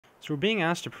So we're being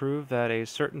asked to prove that a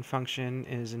certain function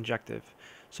is injective.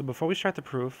 So before we start the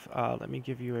proof, let me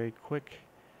give you a quick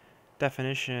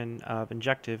definition of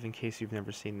injective in case you've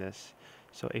never seen this.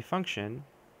 So a function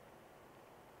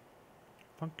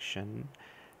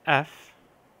f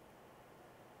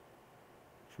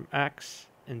from x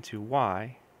into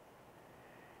y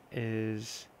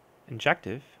is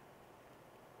injective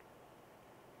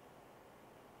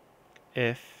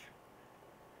if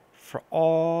for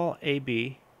all ab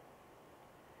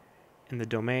in the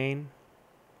domain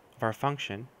of our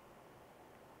function,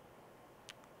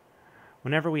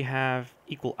 whenever we have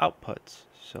equal outputs,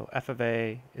 so f of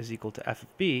a is equal to f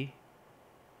of b,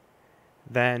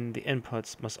 then the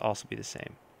inputs must also be the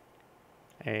same.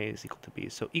 A is equal to b.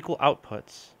 So equal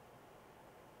outputs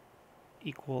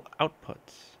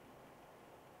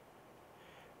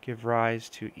give rise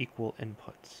to equal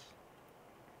inputs.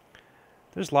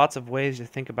 There's lots of ways to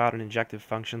think about an injective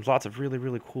function, lots of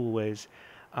really cool ways,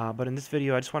 but in this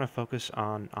video I just want to focus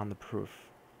on the proof.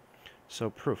 So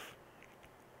proof.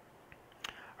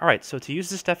 Alright, so to use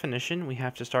this definition we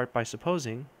have to start by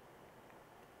supposing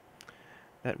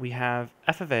that we have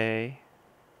f of a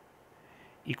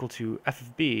equal to f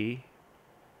of b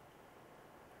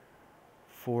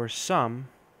for some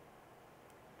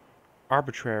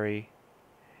arbitrary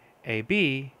ab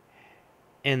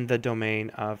in the domain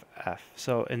of f.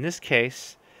 So in this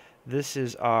case, this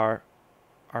is our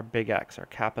big X, our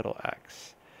capital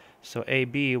X. So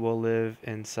AB will live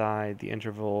inside the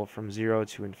interval from 0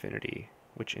 to infinity,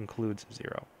 which includes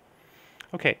 0.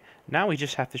 Okay, now we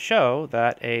just have to show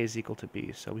that A is equal to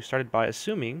B. So we started by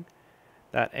assuming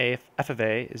that f of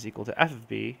A is equal to f of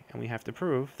B, and we have to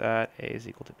prove that A is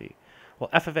equal to B.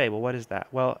 Well, f of A, well, what is that?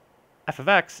 Well, f of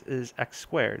x is x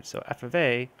squared, so f of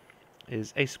A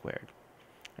is a squared.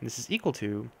 And this is equal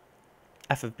to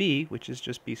f of b, which is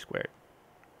just b squared.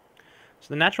 So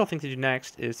the natural thing to do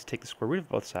next is to take the square root of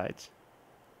both sides.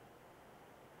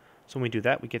 So when we do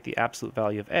that, we get the absolute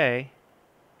value of a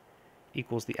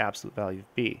equals the absolute value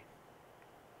of b.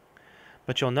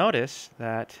 But you'll notice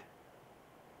that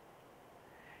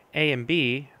a and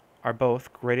b are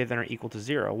both greater than or equal to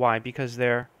 0. Why? Because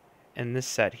they're in this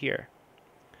set here.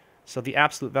 So the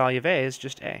absolute value of a is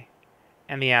just a,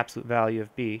 and the absolute value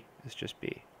of b is just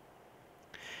b.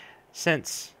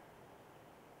 Since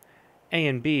a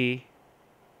and b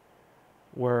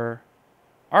were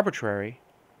arbitrary,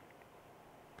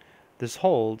 this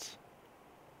holds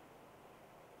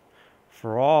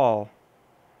for all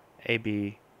ab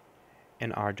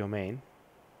in our domain.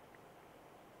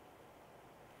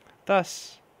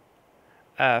 Thus,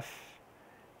 f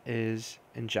is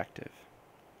injective.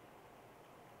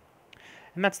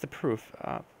 And that's the proof.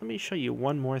 Let me show you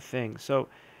one more thing. So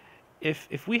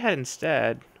if we had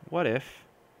instead, what if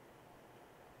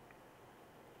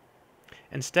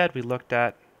instead we looked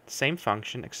at the same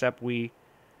function except we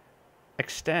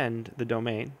extend the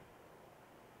domain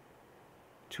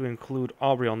to include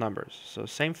all real numbers. So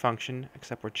same function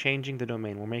except we're changing the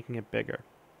domain, we're making it bigger.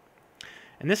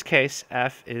 In this case,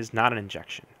 f is not an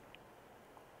injection.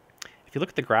 If you look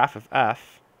at the graph of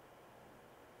f,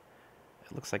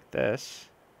 it looks like this.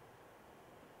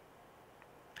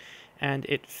 And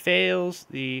it fails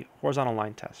the horizontal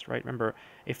line test, right? Remember,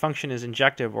 a function is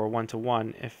injective or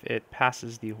one-to-one if it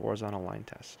passes the horizontal line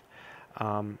test.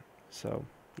 So,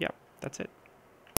 yeah, that's it.